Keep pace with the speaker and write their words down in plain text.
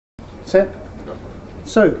Set.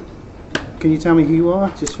 So, can you tell me who you are,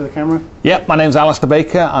 just for the camera? Yep, my name's Alistair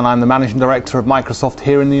Baker and I'm the Managing Director of Microsoft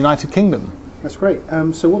here in the United Kingdom. That's great.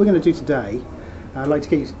 So what we're going to do today, I'd like to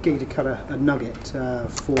get you to cut a nugget.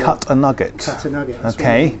 Cut a nugget? Cut a nugget.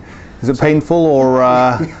 Okay. Is it painful, or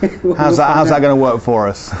how's that going to work for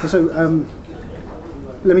us? So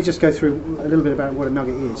let me just go through a little bit about what a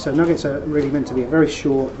nugget is. So nuggets are really meant to be a very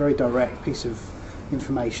short, very direct piece of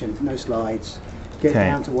information, no slides, get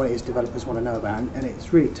down to what it is developers want to know about, and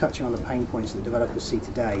it's really touching on the pain points that developers see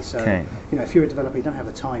today. So you know, if you're a developer, you don't have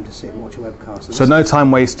the time to sit and watch a webcast. So no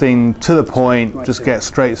time wasting, to the point, right, just get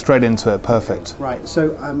straight into it. Perfect. Right.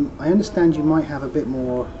 So I understand you might have a bit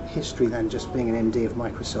more history than just being an MD of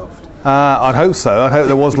Microsoft. I'd hope so. I'd hope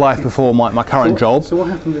there was life before my current job. So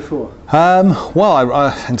what happened before?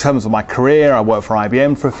 Well, in terms of my career, I worked for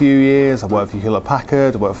IBM for a few years. I worked for Hewlett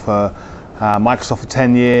Packard. I worked for Microsoft for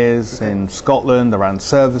 10 years in Scotland. I ran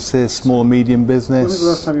services, small and medium business. When was the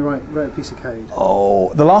last time you wrote a piece of code?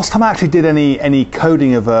 Oh, the last time I actually did any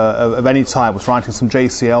coding of any type was writing some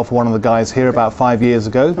JCL for one of the guys here about 5 years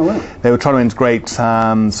ago. Oh, wow. They were trying to integrate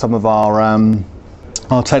some of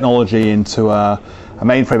our technology into a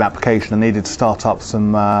mainframe application and needed to start up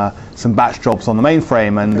some batch jobs on the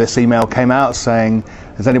mainframe, and this email came out saying,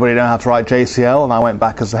 does anybody know how to write JCL? And I went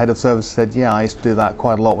back as the head of service and said, yeah, I used to do that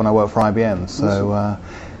quite a lot when I worked for IBM. So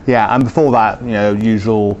yeah, and before that, you know,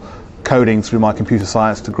 usual coding through my computer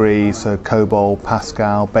science degree, so COBOL,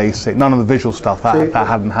 Pascal, BASIC, none of the visual stuff, that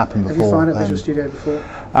hadn't happened before. Have you found Visual Studio before?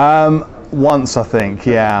 Once, I think,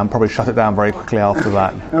 yeah, and probably shut it down very quickly after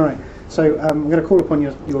that. All right. So I'm going to call upon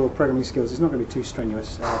your programming skills. It's not going to be too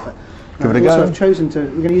strenuous, but give it a go. I've chosen we're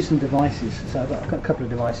going to use some devices. So I've got a couple of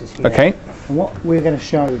devices here. Okay. And what we're going to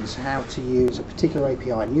show is how to use a particular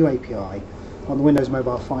API, a new API, on the Windows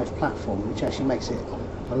Mobile 5 platform, which actually makes it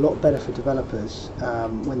a lot better for developers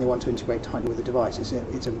when they want to integrate tightly with the device.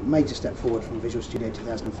 It's a major step forward from Visual Studio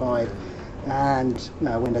 2005 and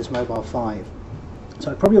Windows Mobile 5.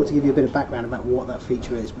 So I probably ought to give you a bit of background about what that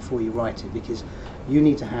feature is before you write it, because you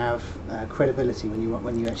need to have credibility when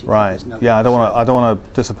you actually right. Yeah, I don't want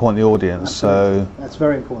to disappoint the audience. Absolutely. So that's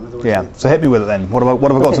very important. Yeah. So hit me with it then. What have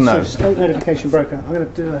I got to know? So state notification broker. I'm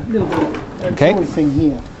going to do a little bit of thing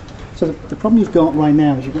here. So the problem you've got right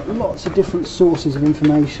now is you've got lots of different sources of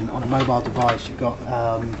information on a mobile device. You've got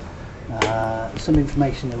some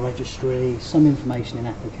information in the registry, some information in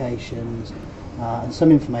applications, and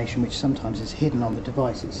some information which sometimes is hidden on the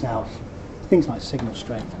device itself. Things like signal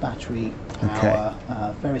strength, battery power,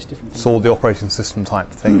 various different things. So all the operating system type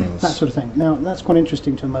things. That sort of thing. Now that's quite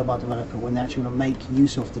interesting to a mobile developer when they actually want to make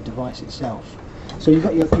use of the device itself. So you've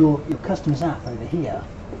got your customers app over here,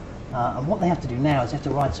 and what they have to do now is they have to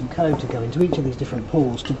write some code to go into each of these different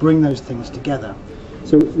pools to bring those things together.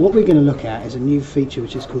 So what we're going to look at is a new feature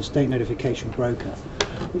which is called State Notification Broker,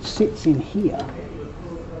 which sits in here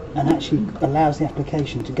and actually allows the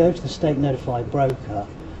application to go to the State Notified Broker,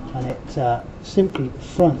 and it simply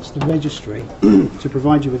fronts the registry to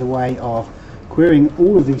provide you with a way of querying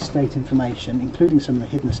all of these state information, including some of the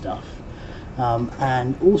hidden stuff,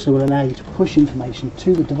 and also will allow you to push information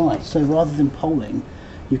to the device. So rather than polling,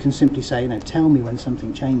 you can simply say, tell me when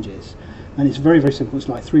something changes, and it's very, very simple. It's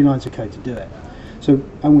like 3 lines of code to do it. So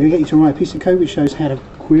I'm going to get you to write a piece of code which shows how to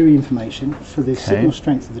query information for the signal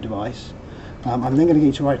strength of the device. I'm then going to get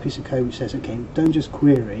you to write a piece of code which says, okay, don't just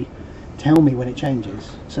query, tell me when it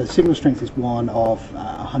changes. So the signal strength is one of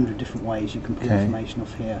 100 different ways you can pull information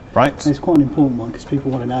off here. Right. And it's quite an important one because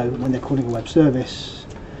people want to know when they're calling a web service,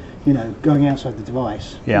 going outside the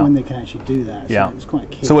device, when they can actually do that. So it's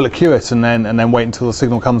quite key. So will it queue it and then wait until the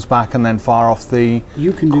signal comes back and then fire off the query?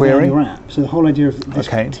 You can do that in your app. So the whole idea of this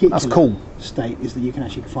particular that's cool. state is that you can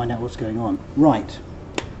actually find out what's going on. Right.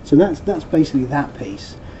 So that's basically that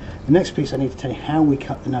piece. The next piece I need to tell you how we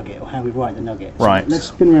cut the nugget or how we write the nugget. So right. Let's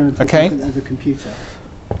spin around the computer.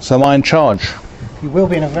 So am I in charge? You will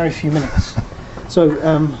be in a very few minutes. So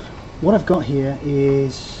what I've got here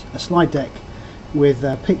is a slide deck with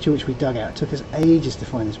a picture which we dug out. It took us ages to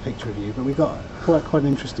find this picture of you, but we got quite an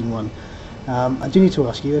interesting one. I do need to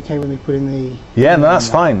ask you, okay, when we put in the... Yeah, no, that's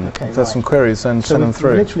fine. Okay, if there's some queries, then send them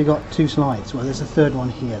through. We've literally got 2 slides. Well, there's a third one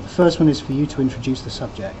here. The first one is for you to introduce the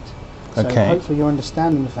subject. So hopefully you're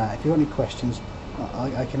understanding of that. If you've got any questions,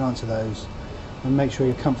 I can answer those and make sure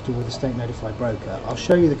you're comfortable with the State Notified Broker. I'll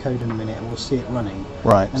show you the code in a minute and we'll see it running.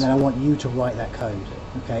 Right. And then I want you to write that code.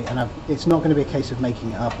 Okay, and it's not going to be a case of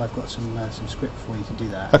making it up. I've got some script for you to do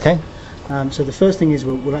that. Okay. So the first thing is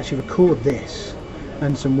we'll actually record this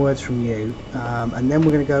and some words from you, and then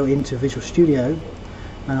we're going to go into Visual Studio,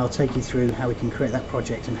 and I'll take you through how we can create that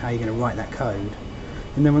project and how you're going to write that code.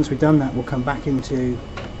 And then once we've done that, we'll come back into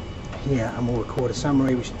here, and we'll record a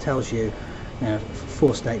summary which tells you,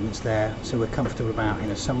 4 statements there, so we're comfortable about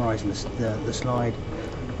summarising the slide,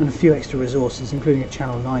 and a few extra resources, including a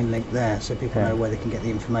channel 9 link there, so people know where they can get the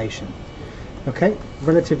information. Okay,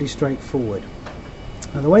 relatively straightforward.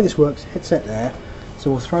 And the way this works, headset there,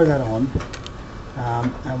 so we'll throw that on,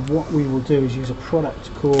 and what we will do is use a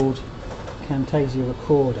product called Camtasia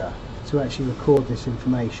Recorder to actually record this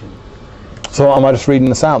information. So am I just reading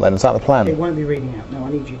this out then? Is that the plan? It won't be reading out. No, I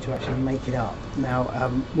need you to actually make it up. Now,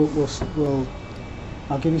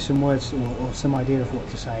 I'll give you some words or some idea of what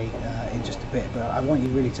to say in just a bit, but I want you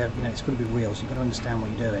really to, it's got to be real, so you've got to understand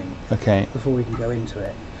what you're doing before we can go into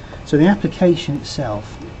it. So the application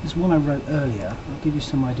itself is one I wrote earlier. I'll give you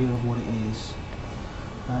some idea of what it is.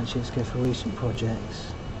 Actually, let's go for recent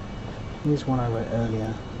projects. Here's one I wrote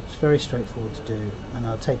earlier. It's very straightforward to do, and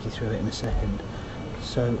I'll take you through it in a second.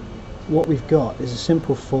 So what we've got is a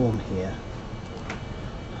simple form here,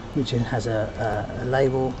 which has a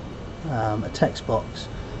label, a text box,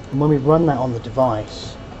 and when we run that on the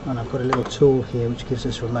device, and I've got a little tool here which gives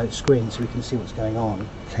us a remote screen so we can see what's going on.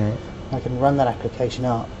 Okay. I can run that application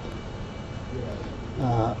up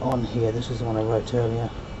on here. This is the one I wrote earlier.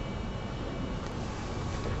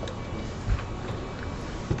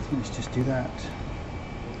 Let's just do that.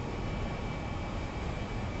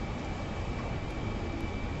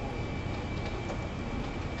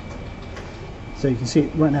 So you can see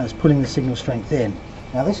right now it's pulling the signal strength in.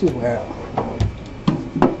 Now this is where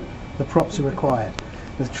the props are required.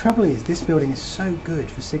 The trouble is, this building is so good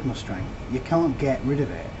for signal strength, you can't get rid of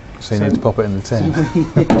it. So you need to pop it in the tin. So you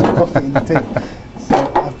need to pop it in the tin. So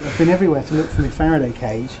I've been everywhere to look for my Faraday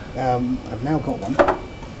cage. I've now got one.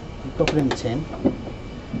 I'll pop it in the tin,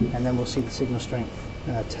 and then we'll see the signal strength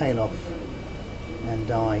tail off and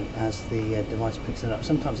die as the device picks it up.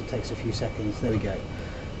 Sometimes it takes a few seconds. There we go.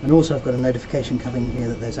 And also I've got a notification coming here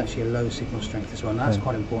that there's actually a low signal strength as well. And that's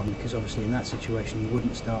quite important, because obviously in that situation you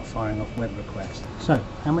wouldn't start firing off web requests. So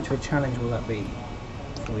how much of a challenge will that be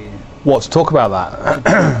for you? What, to talk about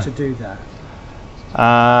that? to do that?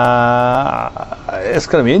 It's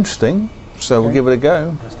going to be interesting, so we'll give it a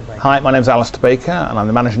go. Hi, my name's Alistair Baker, and I'm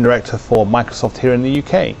the Managing Director for Microsoft here in the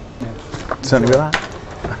UK. Yeah. Certainly do that.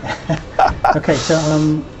 Okay,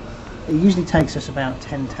 so it usually takes us about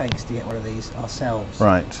 10 takes to get one of these ourselves.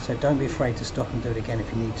 Right. So don't be afraid to stop and do it again if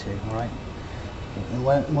you need to, alright? The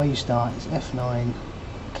way you start is F9,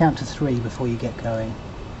 count to 3 before you get going.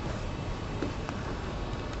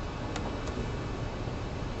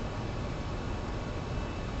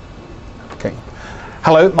 Okay.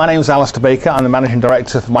 Hello, my name is Alistair Baker. I'm the Managing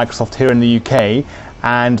Director for Microsoft here in the UK,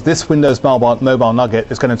 and this Windows Mobile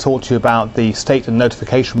Nugget is going to talk to you about the State and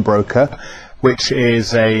Notification Broker, which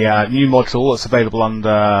is a new module that's available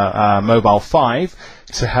under Mobile 5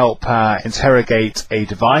 to help interrogate a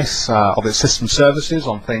device of its system services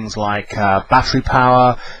on things like battery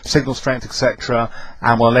power, signal strength, etc.,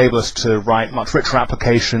 and will enable us to write much richer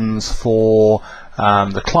applications for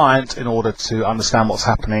the client in order to understand what's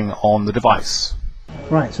happening on the device.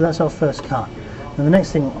 Right, so that's our first cut. And the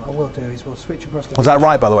next thing I will do is we'll switch across to... Was that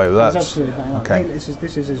right, by the way? That's absolutely bang on. Okay. This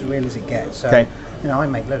is as real as it gets. So, I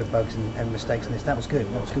make a load of bugs and mistakes in this. That was good.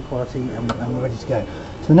 That was good quality, and we're ready to go.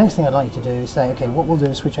 So the next thing I'd like you to do is say, okay, what we'll do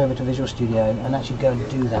is switch over to Visual Studio and actually go and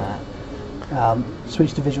do that.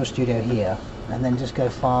 Switch to Visual Studio here, and then just go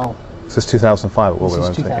File... This is 2005, this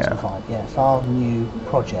is 2005, yeah. File, New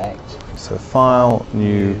Project. So File,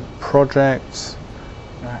 New Project.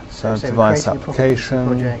 Right, so device application.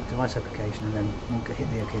 Project, device application, and then we'll hit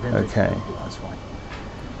the OK. Okay. That's fine.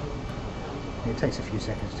 It takes a few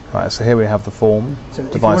seconds to Right, so here we have the form. So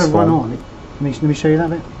device if you want to run on, let me show you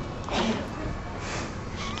that bit.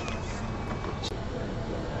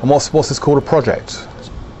 And what's this called, a project?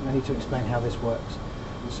 I need to explain how this works.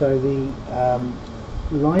 So the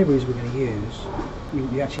libraries we're going to use,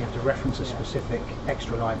 you actually have to reference a specific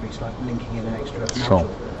extra library. It's like linking in an extra module.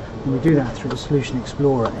 And we do that through the Solution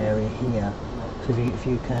Explorer area here. So if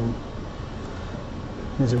you can,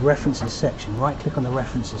 there's a references section. Right click on the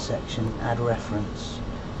references section, add reference.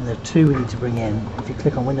 And there are 2 we need to bring in. If you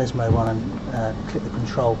click on Windows Mobile and click the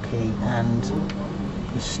Control key and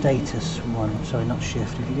the status one, sorry, not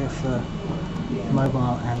Shift. If you go for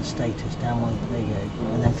Mobile and Status, down one, there you go,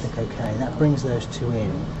 and then click OK. That brings those 2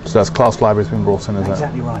 in. So that's class libraries being brought in, is that?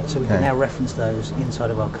 Exactly right. So we can now reference those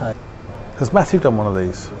inside of our code. Has Matthew done one of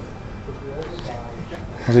these?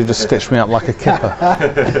 Has he just stitched me up like a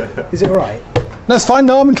kipper? Is it all right? No, it's fine.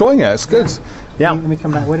 No, I'm enjoying it. It's good. Yeah. Let me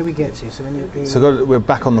come back. Where do we get to? So when so we're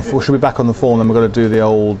back on the form. Should be back on the form. Then we're going to do the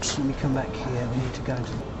old. Let me come back here. We need to go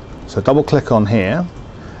into. So double click on here,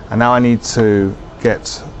 and now I need to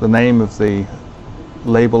get the name of the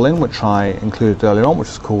label in, which I included earlier on, which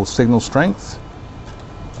is called signal strength.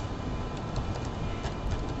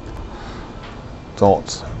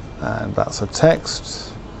 Dot, and that's a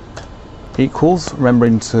text, equals,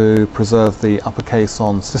 remembering to preserve the uppercase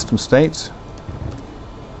on system state.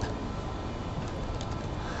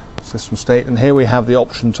 System state, and here we have the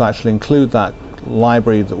option to actually include that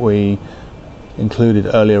library that we included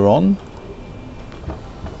earlier on.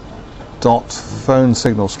 Dot phone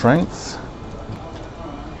signal strength.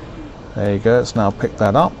 There you go, it's now picked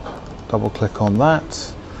that up. Double click on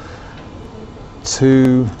that.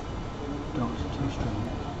 So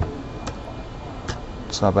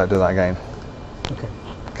I better do that again. Okay.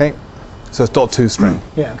 Okay. So it's .2 string.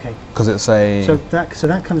 Yeah. Okay. Because it's a. So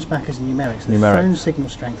that comes back as numeric. So the Numeric. phone signal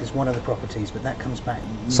strength is one of the properties, but that comes back.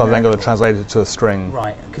 So I've then got to numerical. translate it to a string.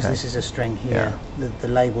 Right, because Okay. this is a string here. The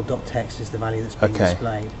label .text is the value that's being Okay.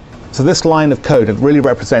 displayed. So this line of code, it really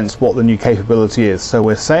represents what the new capability is. So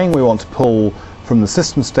we're saying we want to pull from the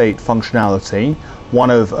system state functionality one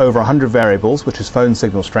of over 100 variables, which is phone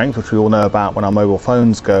signal strength, which we all know about when our mobile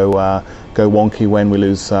phones go wonky when we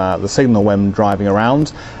lose the signal when driving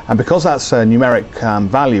around. And because that's a numeric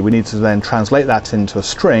value, we need to then translate that into a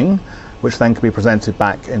string, which then can be presented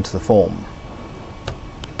back into the form.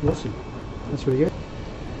 Awesome. That's really good.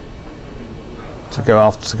 To go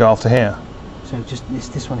after here. So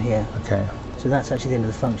just this one here. Okay. So that's actually the end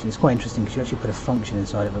of the function. It's quite interesting because you actually put a function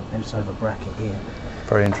inside of a bracket here.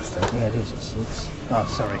 Very interesting. Yeah, it is. It's oh,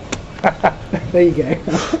 sorry. There you go.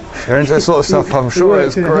 You're into this sort of stuff, I'm sure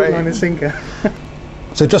it's great. Hook, line, and sinker.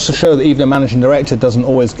 So just to show that even a managing director doesn't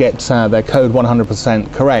always get their code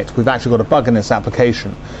 100% correct, we've actually got a bug in this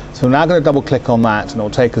application. So we're now going to double click on that and it will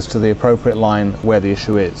take us to the appropriate line where the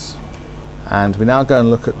issue is. And we now go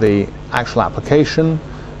and look at the actual application,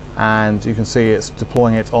 and you can see it's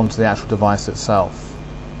deploying it onto the actual device itself.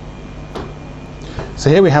 So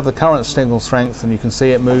here we have the current signal strength, and you can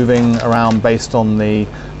see it moving around based on the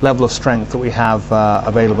level of strength that we have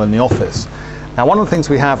available in the office. Now, one of the things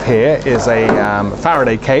we have here is a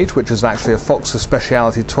Faraday cage, which is actually a Fox's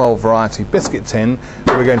Speciality 12 variety biscuit tin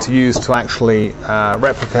that we're going to use to actually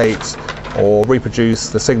replicate or reproduce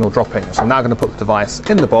the signal dropping. So I'm now going to put the device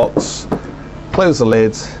in the box, close the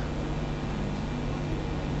lid,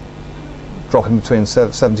 dropping between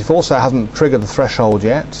 74, so it hasn't triggered the threshold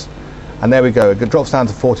yet. And there we go, it drops down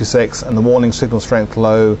to 46 and the warning signal strength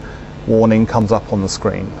low warning comes up on the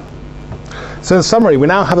screen. So in summary, we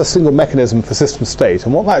now have a single mechanism for system state,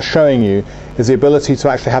 and what that's showing you is the ability to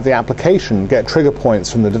actually have the application get trigger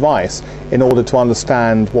points from the device in order to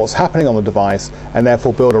understand what's happening on the device and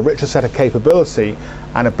therefore build a richer set of capability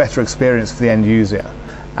and a better experience for the end user.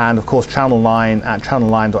 And of course channel 9 at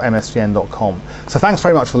channel9.msdn.com. So thanks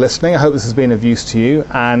very much for listening. I hope this has been of use to you,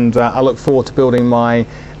 and I look forward to building my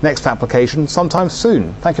next application sometime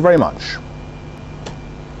soon. Thank you very much.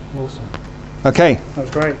 Awesome. Okay. That was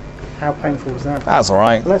great. How painful was that? That's all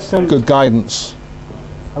right. Let's, good guidance.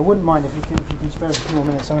 I wouldn't mind if you can spare us a few more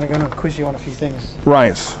minutes. I'm going to go and quiz you on a few things.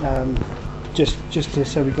 Right.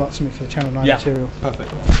 Just so we got something for the Channel 9 Yeah. material. Perfect.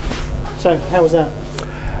 So, how was that?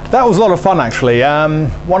 That was a lot of fun, actually.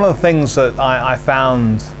 One of the things that I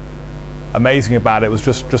found amazing about it was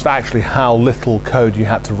just actually how little code you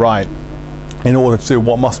had to write in order to do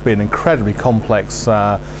what must be an incredibly complex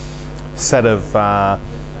set of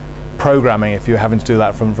programming if you're having to do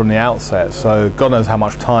that from the outset. So God knows how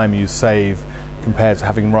much time you save compared to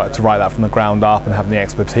having to write that from the ground up and having the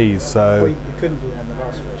expertise. So Well, you couldn't do that in the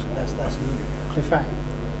last version. That's new. In fact,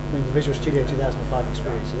 I mean, the Visual Studio 2005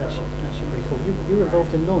 experience is actually pretty cool. You were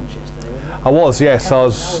involved in launch yesterday, weren't you? I was, yes. How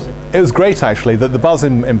was it? It was great, actually. The buzz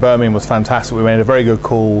in Birmingham was fantastic. We made a very good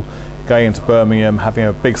call going into Birmingham, having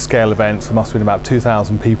a big scale event. There must have been about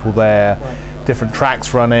 2,000 people there, Right. different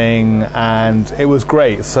tracks running, and it was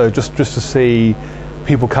great. So just to see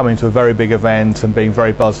people coming to a very big event and being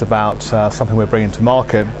very buzzed about something we're bringing to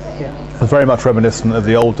market Yeah. was very much reminiscent of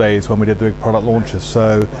the old days when we did the big product launches.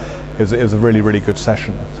 So it was a really, really good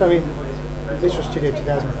session. So, I mean, Visual Studio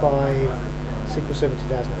 2005, SQL Server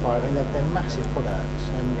 2005, I mean, they're massive products,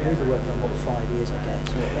 and we were working on, 5 years ago,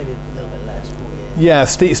 so maybe a little bit less, 4 years. Yeah,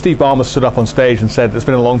 Steve Ballmer stood up on stage and said it's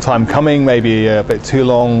been a long time coming, maybe a bit too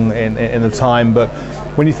long in the time, but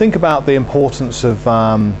when you think about the importance of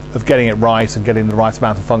getting it right and getting the right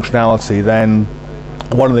amount of functionality, then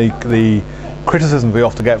one of the criticisms we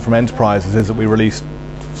often get from enterprises is that we release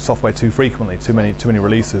software too frequently, too many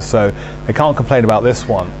releases, so they can't complain about this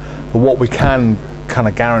one. But what we can kind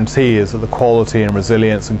of guarantee is that the quality and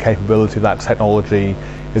resilience and capability of that technology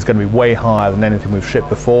is going to be way higher than anything we've shipped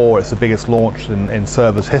before. It's the biggest launch in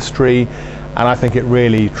servers history, and I think it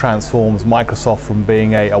really transforms Microsoft from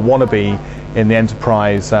being a wannabe in the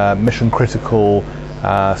enterprise mission critical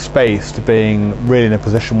space to being really in a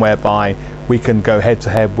position whereby we can go head to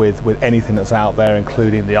head with anything that's out there,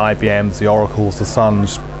 including the IBMs, the Oracles, the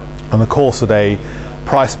Suns, and of course at a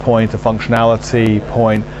price point, a functionality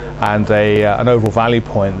point, and an overall value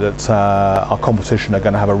point that our competition are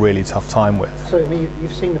going to have a really tough time with. So I mean,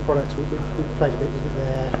 you've seen the products, we've played a bit with it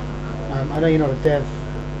there. I know you're not a dev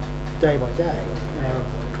day by day,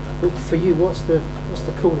 but for you, what's the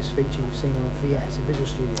coolest feature you've seen on VS, in Visual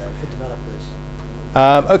Studio, for developers?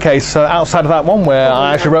 Okay, so outside of that one where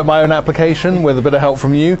I actually wrote my own application with a bit of help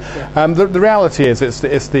from you, the reality is it's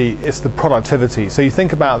the productivity. So you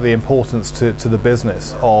think about the importance to the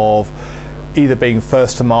business of either being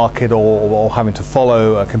first to market or having to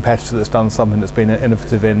follow a competitor that's done something that's been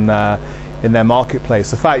innovative in their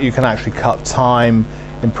marketplace. The fact you can actually cut time,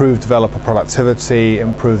 improve developer productivity,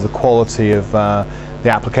 improve the quality of the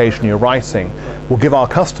application you're writing will give our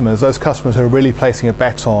customers, those customers who are really placing a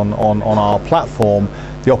bet on our platform,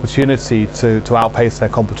 the opportunity to outpace their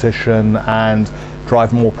competition and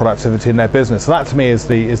drive more productivity in their business. So that to me is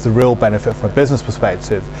the real benefit from a business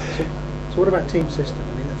perspective. So what about Team System?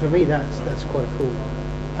 I mean, for me that's quite a cool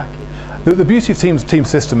package. The beauty of Team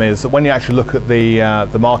System is that when you actually look at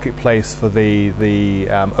the marketplace for the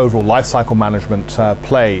overall lifecycle management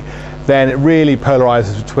play, then it really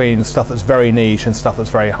polarizes between stuff that's very niche and stuff that's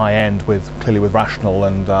very high end, clearly with Rational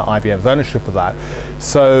and IBM's ownership of that.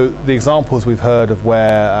 So the examples we've heard of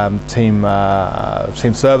where Team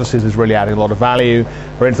Services is really adding a lot of value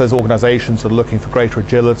are into those organizations that are looking for greater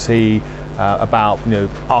agility, about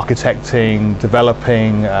architecting,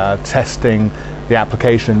 developing, testing the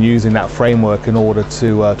application and using that framework in order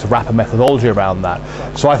to wrap a methodology around that.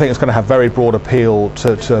 So I think it's going to have very broad appeal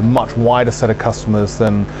to a much wider set of customers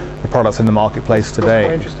than the products in the marketplace today.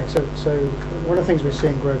 That's quite interesting. So one of the things we're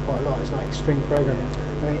seeing grow quite a lot is like string programming.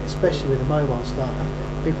 I mean, especially with the mobile stuff,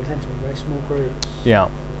 people tend to be very small groups. Yeah.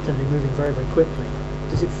 Tend to be moving very, very quickly.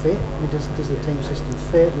 Does it fit? I mean, does the Team System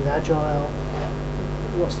fit with Agile?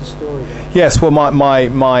 What's the story there? Yes, well,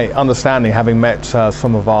 my understanding, having met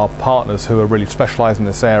some of our partners who are really specialised in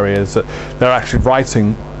this area, is that they're actually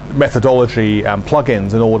writing methodology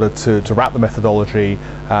plugins in order to wrap the methodology,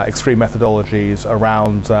 extreme methodologies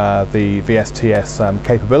around the VSTS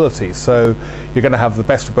capabilities. So you're going to have the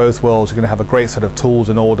best of both worlds. You're going to have a great set of tools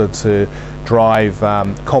in order to drive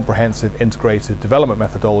comprehensive integrated development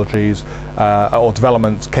methodologies or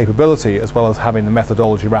development capability, as well as having the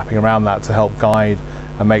methodology wrapping around that to help guide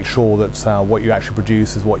and make sure that what you actually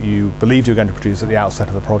produce is what you believe you're going to produce at the outset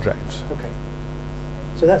of the project. Okay,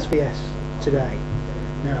 so that's VS today.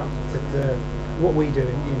 Now, what we do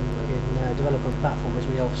in developer platform is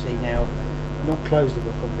we obviously now not close the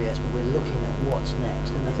book on VS, but we're looking at what's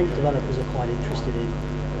next. And I think developers are quite interested in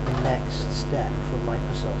the next step from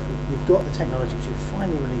Microsoft. We've got the technology which we've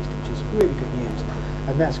finally released, which is really good news,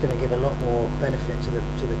 and that's going to give a lot more benefit to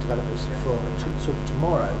the developers for sort of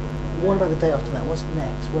tomorrow. What about the day after that? What's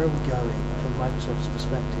next? Where are we going from Microsoft's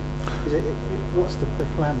perspective? What's the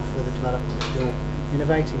plan for the developers? We're still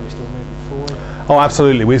innovating, we're still moving forward? Oh,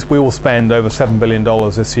 absolutely. We will spend over $7 billion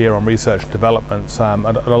this year on research and development,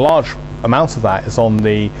 and a large amount of that is on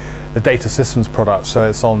the data systems products. So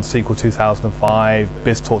it's on SQL 2005,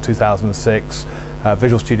 BizTalk 2006,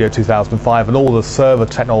 Visual Studio 2005, and all the server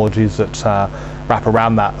technologies that wrap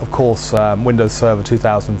around that. Of course, Windows Server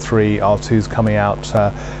 2003 R2 is coming out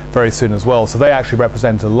very soon as well. So they actually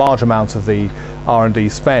represent a large amount of the R&D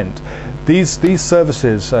spent. These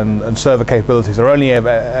services and server capabilities are only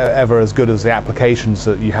ever as good as the applications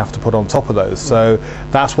that you have to put on top of those. So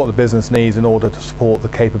that's what the business needs in order to support the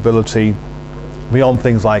capability beyond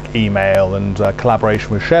things like email and collaboration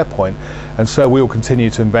with SharePoint. And so we will continue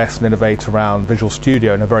to invest and innovate around Visual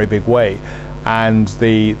Studio in a very big way. And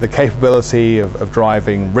the capability of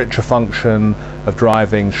driving richer function, of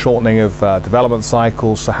driving shortening of development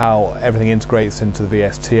cycles, so how everything integrates into the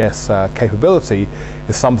VSTS capability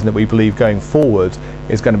is something that we believe going forward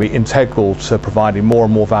is going to be integral to providing more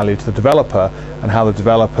and more value to the developer, and how the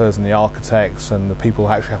developers and the architects and the people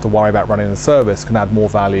who actually have to worry about running the service can add more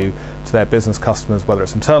value to their business customers, whether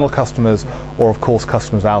it's internal customers or of course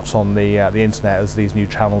customers out on the internet as these new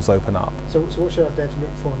channels open up. So what should I have to look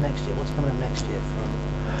for next year? What's coming up next year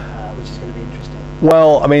which is going to be interesting?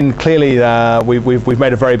 Well, I mean, clearly we've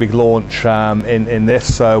made a very big launch in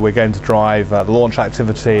this, so we're going to drive the launch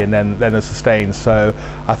activity and then the sustain. So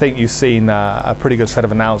I think you've seen a pretty good set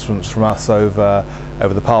of announcements from us over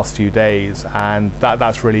the past few days, and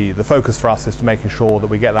that's really the focus for us, is to making sure that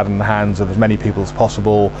we get that in the hands of as many people as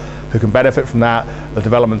possible who can benefit from that. The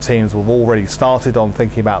development teams have already started on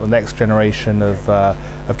thinking about the next generation of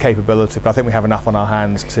capability, but I think we have enough on our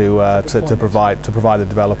hands to provide the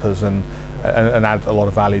developers and add a lot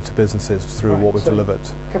of value to businesses through what we've delivered.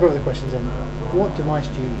 A couple of other questions then. What device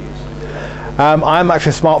do you use? I'm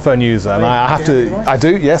actually a smartphone user, and I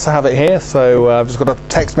do, yes, I have it here. So I've just got a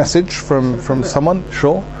text message from someone,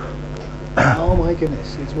 sure. Oh my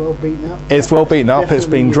goodness, it's well beaten up. It's well beaten up, it's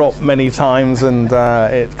been dropped many times, and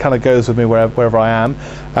it kind of goes with me wherever I am.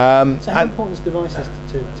 So how important is devices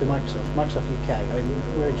to Microsoft? Microsoft UK, I mean,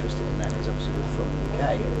 we're interested in that because obviously we're from the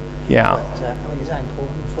UK. Yeah. But I mean, is that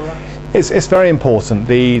important for us? It's very important.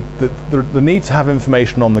 The need to have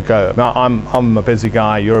information on the go. Now, I'm a busy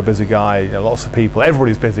guy. You're a busy guy. You know, lots of people.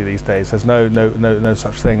 Everybody's busy these days. There's no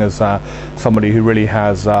such thing as somebody who really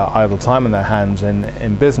has idle time in their hands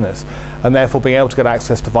in business, and therefore being able to get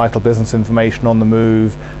access to vital business information on the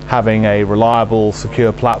move, having a reliable,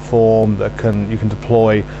 secure platform that you can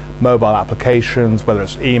deploy mobile applications, whether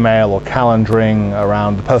it's email or calendaring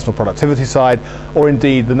around the personal productivity side, or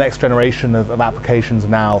indeed the next generation of applications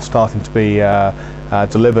now starting to be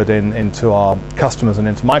delivered into our customers and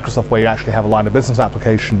into Microsoft, where you actually have a line of business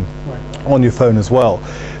application on your phone as well.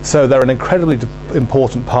 So they're an incredibly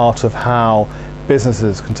important part of how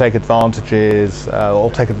businesses can take advantages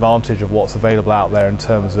or take advantage of what's available out there in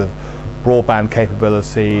terms of broadband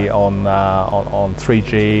capability on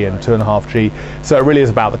 3G and 2.5G. So it really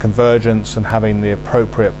is about the convergence and having the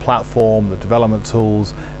appropriate platform, the development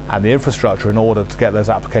tools, and the infrastructure in order to get those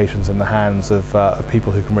applications in the hands of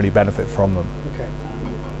people who can really benefit from them. Okay.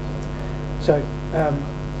 So I'm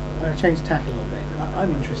going to change tack a little bit.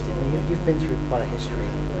 I'm interested. You've been through quite a history,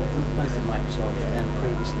 both at Microsoft and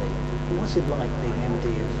previously. What's it like being MD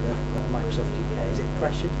of Microsoft UK? Is it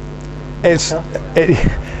pressured?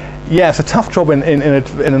 Yeah, it's a tough job in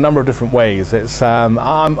a number of different ways. It's I'm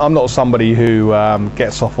not somebody who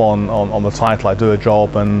gets off on the title. I do a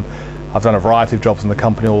job, and I've done a variety of jobs in the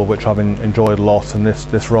company, all of which I've enjoyed a lot, and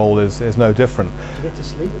this role is no different. Do you get to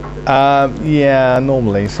sleep? Yeah,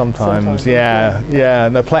 normally, sometimes. Yeah.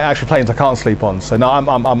 No, actually planes I can't sleep on. So no,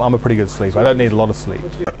 I'm a pretty good sleeper. I don't need a lot of sleep.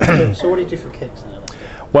 So what do you do for kicks now?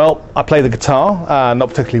 Well, I play the guitar, not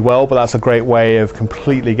particularly well, but that's a great way of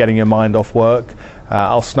completely getting your mind off work.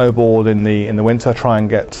 I'll snowboard in the winter, try and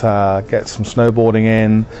get some snowboarding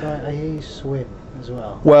in. So I hear you swim as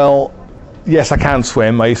well. Well, yes, I can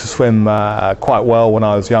swim. I used to swim quite well when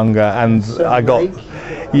I was younger, and I got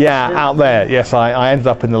out there. Yes, I ended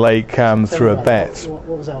up in the lake through a bet. What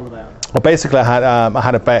was that all about? Well, basically, I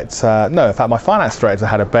had a bet. No, in fact, my finance director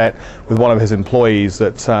had a bet with one of his employees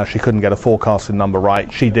that she couldn't get a forecasting number right.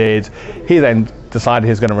 She did. He then decided he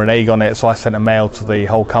was going to renege on it, so I sent a mail to the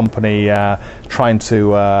whole company trying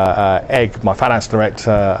to egg my finance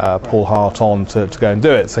director, Paul Hart, on to go and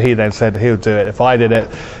do it. So he then said he would do it if I did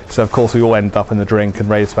it. So of course we all ended up in the drink and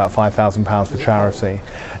raised about £5,000 for charity.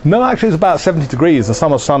 No, actually it was about 70 degrees. The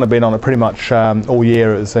summer sun had been on it pretty much all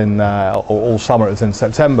year. It was in all summer. It was in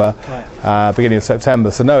September, beginning of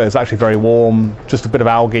September. So no, it was actually very warm. Just a bit of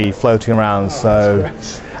algae floating around.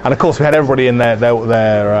 And of course we had everybody in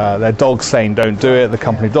their dogs saying don't do it. The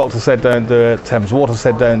company doctor said don't do it. Thames Water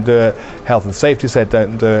said don't do it. Health and Safety said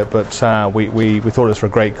don't do it. But we thought it was for a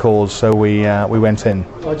great cause, so we went in.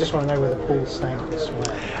 I just want to know whether Paul sank this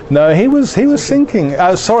way. No, he was sinking.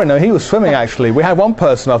 Sorry, no, he was swimming actually. We had one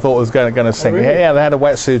person I thought was going to sink. Oh, really? Yeah, they had a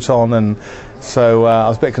wetsuit on, and so I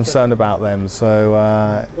was a bit concerned about them. So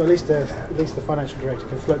well, at least the financial director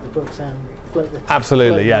can float the books and float the.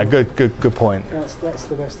 Absolutely, yeah, good point. That's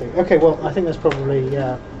the best thing. Okay, well, I think that's probably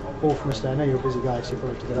all from us today. I know you're a busy guy, so you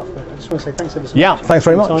probably have to get off. But I just want to say thanks ever so much. Yeah, thanks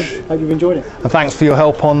very much. Hope you've enjoyed it. And thanks for your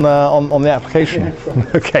help on the application.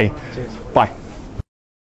 Yeah, Okay, cheers. bye.